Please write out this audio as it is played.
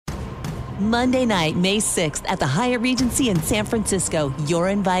Monday night, May 6th at the Hyatt Regency in San Francisco. You're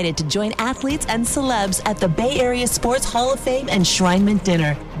invited to join athletes and celebs at the Bay Area Sports Hall of Fame Enshrinement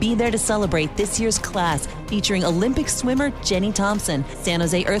Dinner. Be there to celebrate this year's class, featuring Olympic swimmer Jenny Thompson, San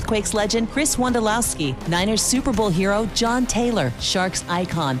Jose Earthquakes legend Chris Wondolowski, Niners Super Bowl hero John Taylor, Sharks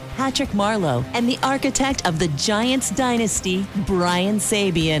icon Patrick Marleau, and the architect of the Giants dynasty, Brian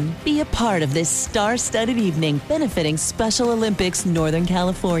Sabian. Be a part of this star-studded evening benefiting Special Olympics Northern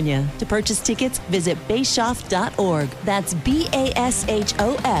California. To purchase tickets, visit bashoff.org. That's BASHOF.org.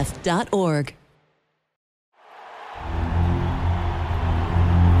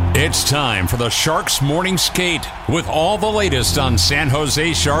 It's time for the Sharks Morning Skate with all the latest on San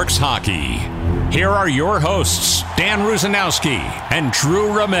Jose Sharks hockey. Here are your hosts, Dan Rusanowski and Drew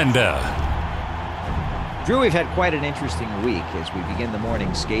Remenda. Drew, we've had quite an interesting week as we begin the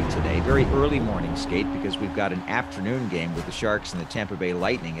morning skate today. Very early morning skate because we've got an afternoon game with the Sharks and the Tampa Bay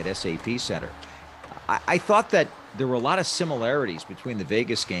Lightning at SAP Center. I thought that there were a lot of similarities between the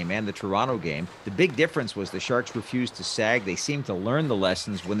Vegas game and the Toronto game. The big difference was the Sharks refused to sag. They seemed to learn the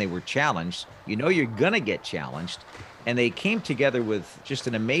lessons when they were challenged. You know you're going to get challenged. And they came together with just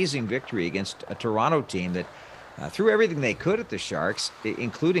an amazing victory against a Toronto team that threw everything they could at the Sharks,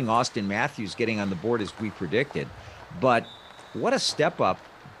 including Austin Matthews getting on the board as we predicted. But what a step up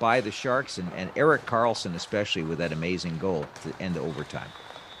by the Sharks and Erik Karlsson, especially with that amazing goal to end the overtime.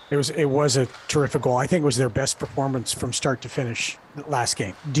 It was a terrific goal. I think it was their best performance from start to finish last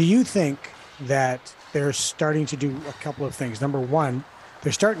game. Do you think that they're starting to do a couple of things? Number one,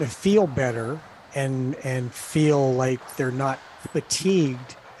 they're starting to feel better and feel like they're not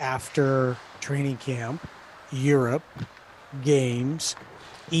fatigued after training camp, Europe, games,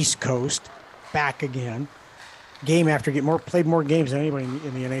 East Coast, back again, game after game, played more games than anybody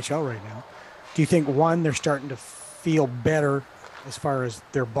in the NHL right now. Do you think, one, they're starting to feel better as far as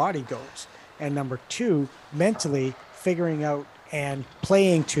their body goes, and number two, mentally figuring out and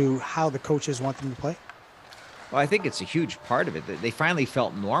playing to how the coaches want them to play? Well, I think it's a huge part of it. They finally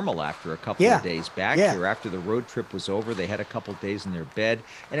felt normal after a couple of days back here. After the road trip was over, they had a couple of days in their bed.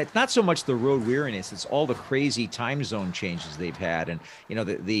 And it's not so much the road weariness, it's all the crazy time zone changes they've had. And, you know,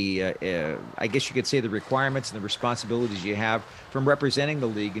 I guess you could say the requirements and the responsibilities you have from representing the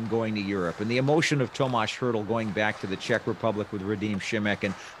league and going to Europe. And the emotion of Tomáš Hertl going back to the Czech Republic with Radim Šimek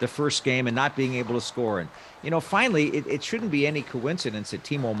and the first game and not being able to score. And, you know, finally, it shouldn't be any coincidence that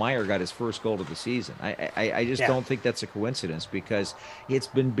Timo Meier got his first goal of the season. I just don't think that's a coincidence because it's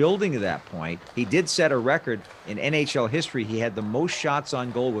been building to that point. He did set a record in NHL history. He had the most shots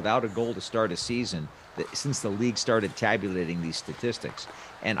on goal without a goal to start a season since the league started tabulating these statistics.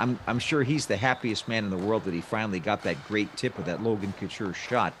 And I'm sure he's the happiest man in the world that he finally got that great tip with that Logan Couture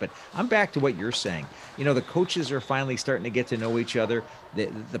shot. But I'm back to what you're saying. You know, the coaches are finally starting to get to know each other.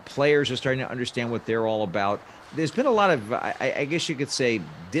 The players are starting to understand what they're all about. There's been a lot of, I guess you could say,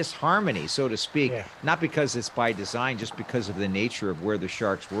 disharmony, so to speak, not because it's by design, just because of the nature of where the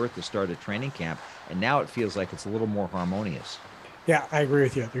Sharks were at the start of training camp. And now it feels like it's a little more harmonious. Yeah, I agree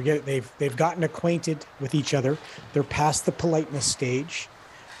with you. They've gotten acquainted with each other. They're past the politeness stage.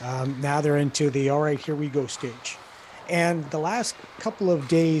 Now they're into the all right, here we go stage. And the last couple of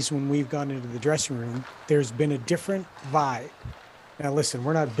days when we've gone into the dressing room, there's been a different vibe. Now listen,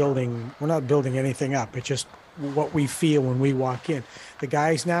 we're not building anything up. It's just what we feel when we walk in. The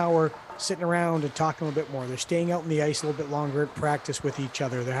guys now are sitting around and talking a little bit more. They're staying out in the ice a little bit longer at practice with each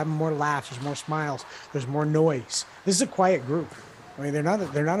other. They're having more laughs, there's more smiles, there's more noise. This is a quiet group. I mean, they're not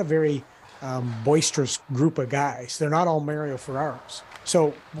a very boisterous group of guys. They're not all Mario Ferraros.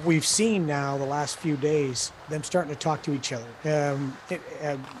 So we've seen now the last few days them starting to talk to each other,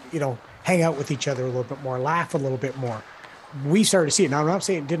 hang out with each other a little bit more, laugh a little bit more. We started to see it. Now, I'm not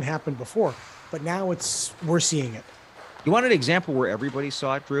saying it didn't happen before, but now we're seeing it. You want an example where everybody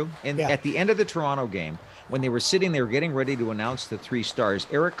saw it, Drew? At the end of the Toronto game, when they were getting ready to announce the 3 stars,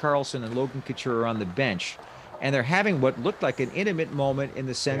 Erik Karlsson and Logan Couture are on the bench. And they're having what looked like an intimate moment in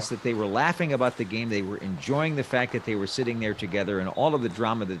the sense that they were laughing about the game. They were enjoying the fact that they were sitting there together and all of the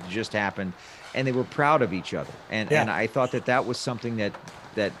drama that just happened. And they were proud of each other. And I thought that was something that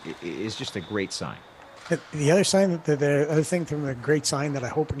is just a great sign. The other sign, the other thing from the great sign that I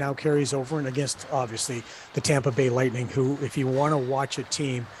hope now carries over and against, obviously, the Tampa Bay Lightning, who, if you want to watch a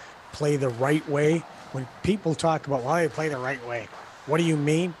team play the right way, when people talk about, well, they play the right way, what do you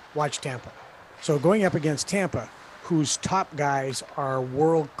mean? Watch Tampa. So going up against Tampa, whose top guys are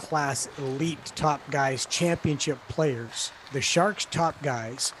world-class, elite top guys, championship players, the Sharks' top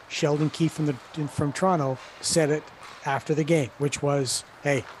guys, Sheldon Keefe from Toronto, said it after the game, which was,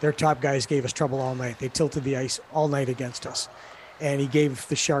 hey, their top guys gave us trouble all night. They tilted the ice all night against us. and he gave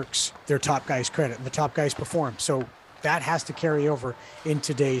the Sharks their top guys credit, and the top guys performed. So that has to carry over in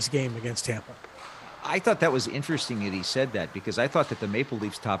today's game against Tampa. I thought that was interesting that he said that, because I thought that the Maple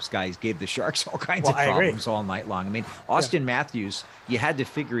Leafs top guys gave the Sharks all kinds of problems all night long. I mean, Austin Matthews, you had to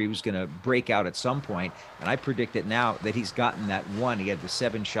figure he was going to break out at some point, and I predict it now that he's gotten that one. He had the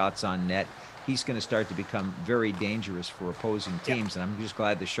 7 shots on net. He's going to start to become very dangerous for opposing teams, and I'm just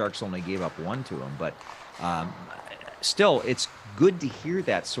glad the Sharks only gave up 1 to him. But still, it's good to hear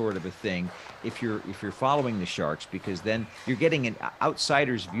that sort of a thing if you're following the Sharks, because then you're getting an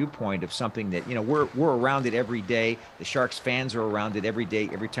outsider's viewpoint of something that, you know, we're around it every day. The Sharks fans are around it every day,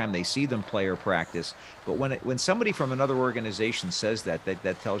 every time they see them play or practice. But when somebody from another organization says that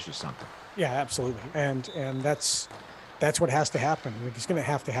tells you something. Yeah, absolutely. And that's what has to happen. It's going to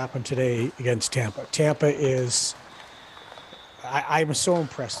have to happen today against Tampa. Tampa is, I'm so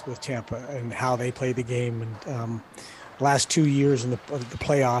impressed with Tampa and how they play the game. And last 2 years in the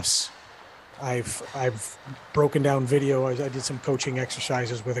playoffs, I've broken down video. I did some coaching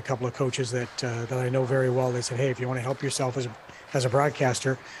exercises with a couple of coaches that I know very well. They said, hey, if you want to help yourself as a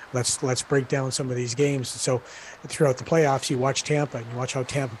broadcaster, let's break down some of these games. So throughout the playoffs, you watch Tampa and you watch how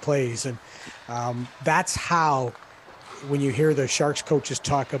Tampa plays. And that's how, when you hear the Sharks coaches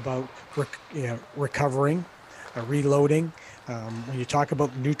talk about recovering, reloading, when you talk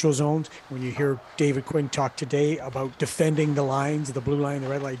about neutral zones, when you hear David Quinn talk today about defending the lines, the blue line, the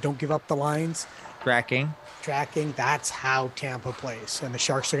red line, don't give up the lines. Tracking, that's how Tampa plays. And the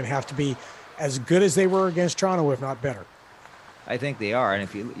Sharks are going to have to be as good as they were against Toronto, if not better. I think they are. And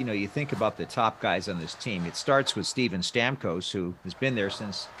if you think about the top guys on this team, it starts with Steven Stamkos, who has been there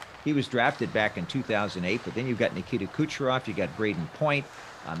since he was drafted back in 2008. But then you've got Nikita Kucherov, you got Braden Point.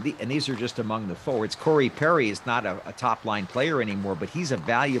 And these are just among the forwards. Corey Perry is not a top-line player anymore, but he's a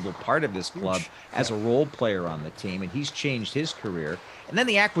valuable part of this club as a role player on the team, and he's changed his career. And then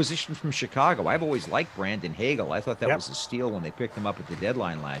the acquisition from Chicago. I've always liked Brandon Hagel. I thought that was a steal when they picked him up at the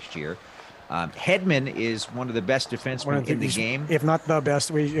deadline last year. Hedman is one of the best defensemen in the game, if not the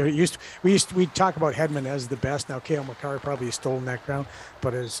best. We talk about Hedman as the best. Now, Cale Makar probably has stolen that ground,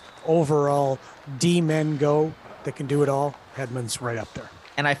 but as overall D-men go that can do it all, Hedman's right up there.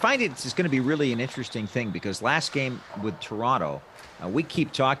 And I find it's going to be really an interesting thing, because last game with Toronto, we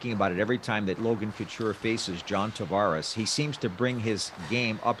keep talking about it every time that Logan Couture faces John Tavares. He seems to bring his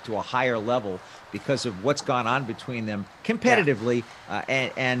game up to a higher level because of what's gone on between them competitively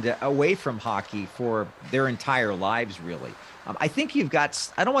and away from hockey for their entire lives, really. I think you've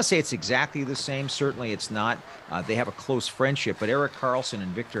got, I don't want to say it's exactly the same. Certainly it's not. They have a close friendship, but Erik Karlsson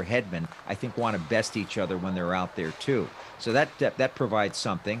and Victor Hedman, I think, want to best each other when they're out there too. So that provides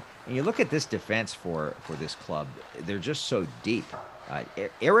something. And you look at this defense for this club, they're just so deep.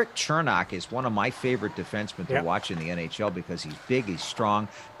 Erik Chernak is one of my favorite defensemen to watch in the NHL, because he's big, he's strong,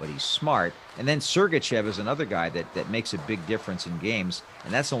 but he's smart. And then Sergachev is another guy that makes a big difference in games,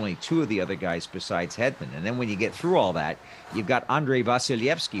 and that's only 2 of the other guys besides Hedman. And then when you get through all that, you've got Andrei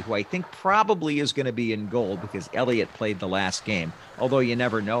Vasilevsky, who I think probably is going to be in goal because Elliott played the last game, although you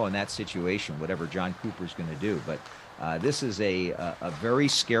never know in that situation, whatever John Cooper's going to do. But this is a very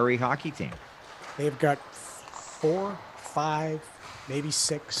scary hockey team. They've got 4, 5, maybe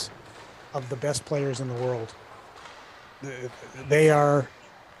 6 of the best players in the world.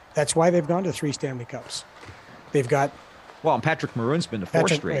 That's why they've gone to 3 Stanley Cups. They've got... Well, and Patrick Maroon's been to 4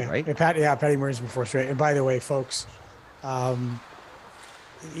 straight, right? Patty Maroon's been 4 straight. And by the way, folks,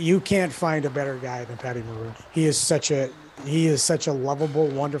 you can't find a better guy than Patty Maroon. He is such a lovable,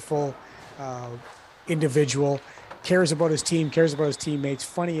 wonderful individual. Cares about his team, cares about his teammates,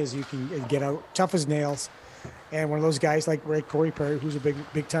 funny as you can get out, tough as nails. And one of those guys like Corey Perry, who's a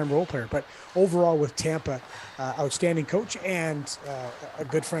big time role player. But overall with Tampa, outstanding coach and a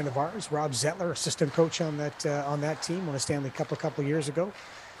good friend of ours, Rob Zettler, assistant coach on that team, won a Stanley Cup a couple of years ago.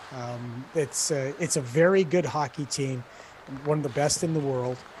 It's a very good hockey team, one of the best in the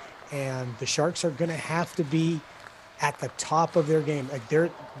world, and the Sharks are going to have to be at the top of their game. Like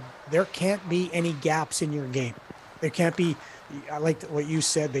there can't be any gaps in your game. There can't be. I liked what you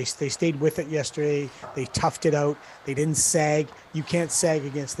said. They stayed with it yesterday. They toughed it out. They didn't sag. You can't sag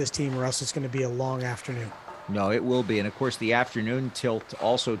against this team, or else it's going to be a long afternoon. No, it will be. And, of course, the afternoon tilt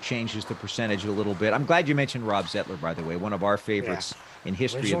also changes the percentage a little bit. I'm glad you mentioned Rob Zettler, by the way, one of our favorites in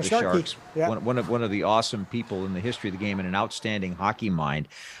history Original of the Sharky. Sharks. One of the awesome people in the history of the game and an outstanding hockey mind.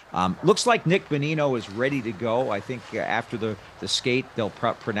 Looks like Nick Bonino is ready to go. I think after the skate, they'll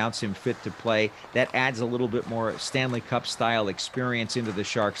pronounce him fit to play. That adds a little bit more Stanley Cup-style experience into the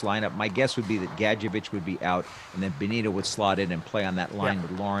Sharks lineup. My guess would be that Gadjevich would be out, and then Bonino would slot in and play on that line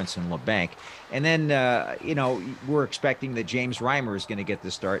with Lawrence and LeBanc. And then, we're expecting that James Reimer is going to get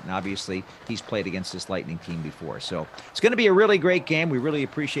the start, and obviously he's played against this Lightning team before. So it's going to be a really great game. We really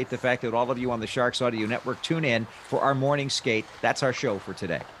appreciate the fact that all of you on the Sharks Audio Network tune in for our morning skate. That's our show for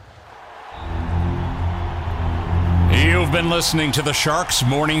today. You've been listening to the Sharks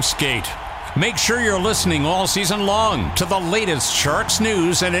Morning Skate. Make sure you're listening all season long to the latest Sharks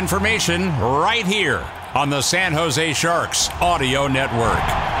news and information right here on the San Jose Sharks Audio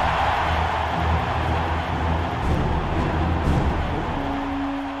Network.